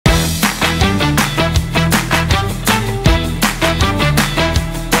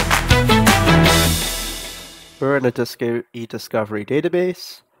We're in a DISCO Ediscovery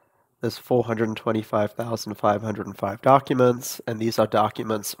database. There's 425,505 documents, and these are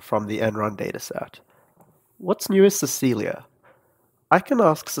documents from the Enron dataset. What's new is Cecilia. I can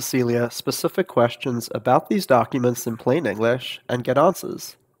ask Cecilia specific questions about these documents in plain English and get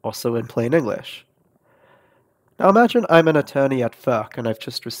answers, also in plain English. Now imagine I'm an attorney at FERC and I've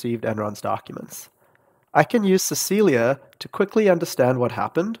just received Enron's documents. I can use Cecilia to quickly understand what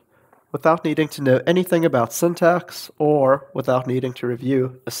happened without needing to know anything about syntax or without needing to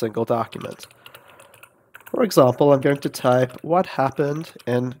review a single document. For example, I'm going to type what happened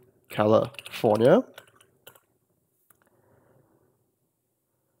in California.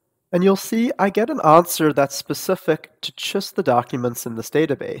 And you'll see I get an answer that's specific to just the documents in this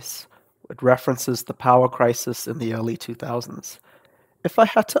database. It references the power crisis in the early 2000s. If I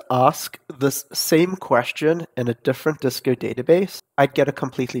had to ask this same question in a different DISCO database, I'd get a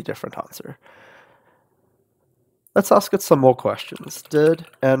completely different answer. Let's ask it some more questions. Did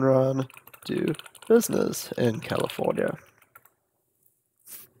Enron do business in California?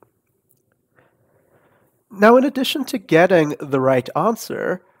 Now, in addition to getting the right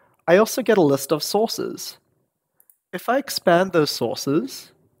answer, I also get a list of sources. If I expand those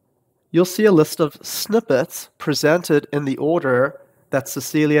sources, you'll see a list of snippets presented in the order that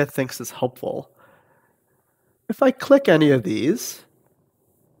Cecilia thinks is helpful. If I click any of these,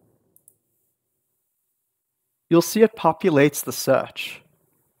 you'll see it populates the search.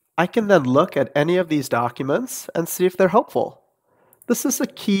 I can then look at any of these documents and see if they're helpful. This is a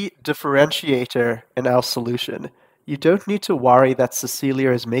key differentiator in our solution. You don't need to worry that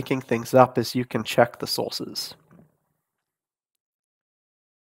Cecilia is making things up, as you can check the sources.